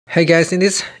Hey guys, in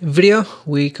this video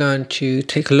we're going to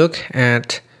take a look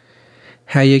at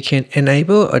how you can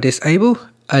enable or disable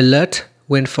alert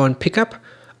when phone pickup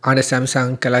on the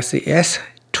Samsung Galaxy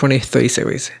S23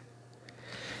 series.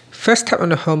 First, tap on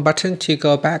the home button to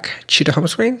go back to the home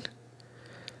screen.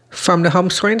 From the home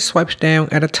screen, swipe down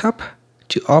at the top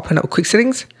to open up quick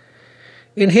settings.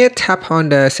 In here, tap on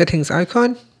the settings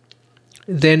icon.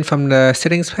 Then from the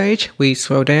settings page, we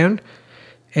scroll down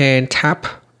and tap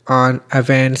on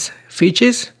advanced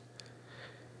features.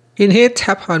 In here,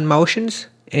 tap on motions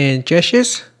and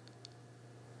gestures.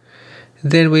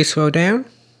 Then we scroll down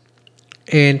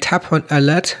and tap on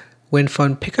alert when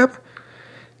phone pickup.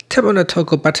 Tap on the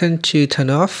toggle button to turn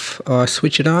off or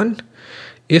switch it on.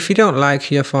 If you don't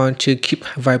like your phone to keep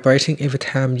vibrating every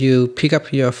time you pick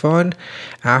up your phone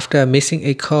after missing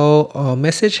a call or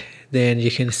message, then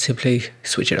you can simply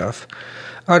switch it off.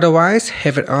 Otherwise,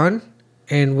 have it on,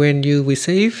 and when you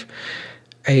receive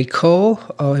a call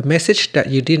or a message that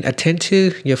you didn't attend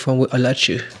to, your phone will alert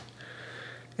you.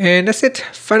 And that's it.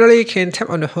 Finally, you can tap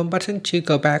on the home button to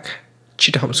go back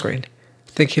to the home screen.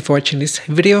 Thank you for watching this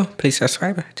video. Please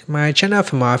subscribe to my channel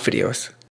for more videos.